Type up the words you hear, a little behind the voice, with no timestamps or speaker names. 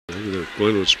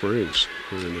Glenwood Springs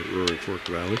in the Roaring Fork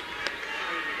Valley.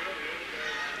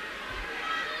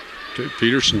 Okay,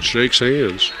 Petterson shakes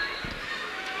hands.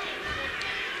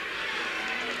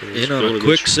 In on a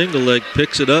quick single leg,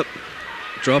 picks it up,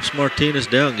 drops Martinez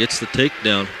down, gets the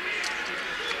takedown.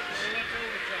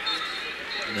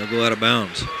 And they'll go out of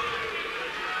bounds.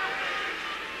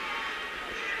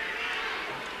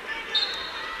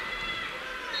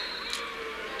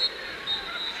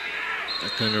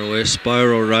 Back underway,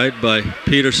 spiral right by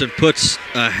Petterson, puts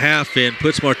a half in,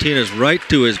 puts Martinez right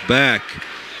to his back.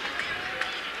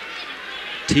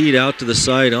 Teed out to the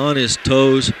side on his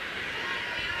toes.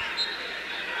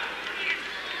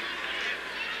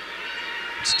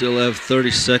 Still have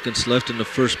 30 seconds left in the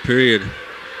first period.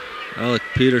 Alec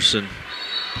Petterson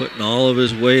putting all of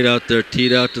his weight out there,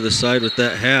 teed out to the side with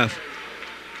that half.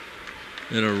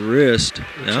 And a wrist.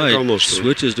 Now he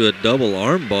switches to a double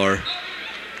arm bar. I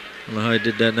don't know how he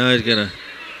did that. Now he's going to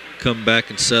come back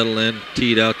and settle in,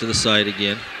 teed out to the side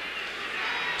again.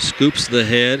 Scoops the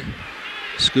head,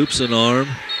 scoops an arm.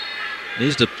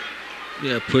 Needs to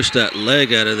push that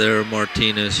leg out of there,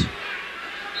 Martinez.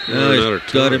 Now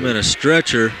he's got him in a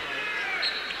stretcher.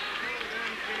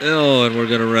 Oh, and we're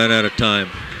going to run out of time.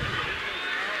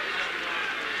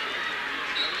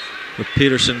 But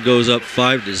Petterson goes up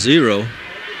 5-0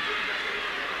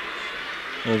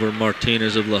 over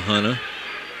Martinez of La Junta.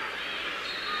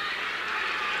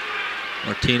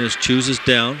 Martinez chooses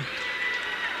down.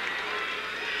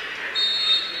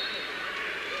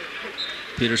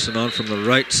 Petterson on from the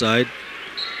right side.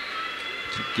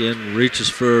 Again, reaches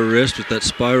for a wrist with that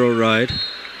spiral ride.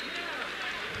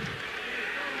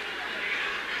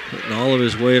 Putting all of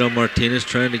his weight on Martinez,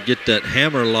 trying to get that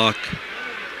hammer lock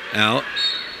out.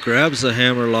 Grabs the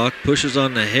hammer lock, pushes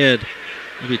on the head.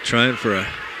 Maybe trying for a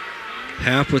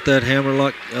half with that hammer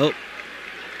lock. Oh,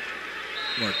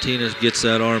 Martinez gets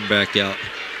that arm back out.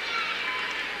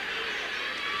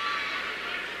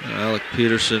 Alec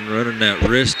Petterson running that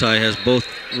wrist tie, has both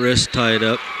wrists tied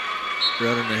up.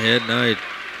 Running ahead, now he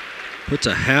puts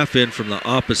a half in from the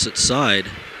opposite side.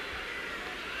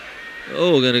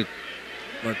 Oh,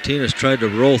 Martinez tried to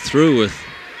roll through with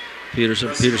Petterson.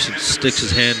 Petterson sticks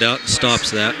his hand out and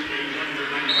stops that.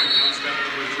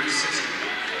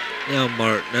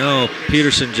 Now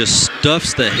Petterson just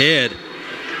stuffs the head.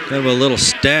 Kind of a little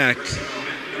stack.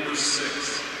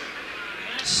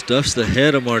 Stuffs the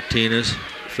head of Martinez.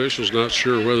 Official's not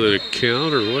sure whether to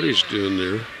count or what he's doing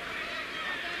there.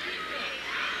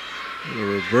 A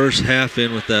reverse half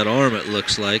in with that arm, it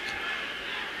looks like.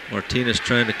 Martinez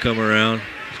trying to come around.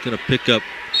 He's going to pick up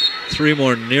 3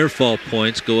 more near fall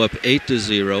points, go up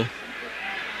 8-0.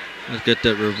 Let's get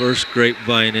that reverse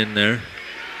grapevine in there.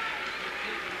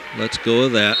 Let's go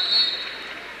with that.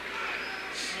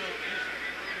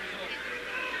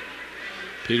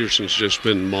 Petterson's just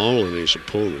been mauling his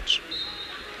opponents.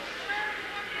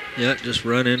 Yeah, just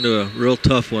run into a real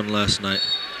tough one last night.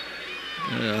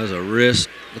 That was a wrist.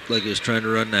 Looked like he was trying to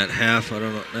run that half. I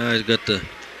don't know. Now he's got the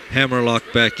hammer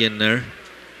lock back in there.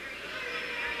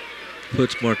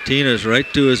 Puts Martinez right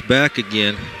to his back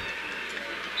again.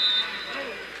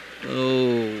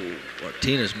 Oh,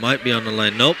 Martinez might be on the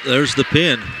line. Nope, there's the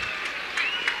pin.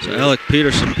 So Alec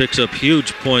Petterson picks up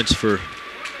huge points for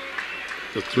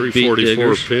the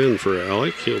 344 pin for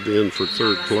Alec. He'll be in for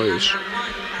 3rd place.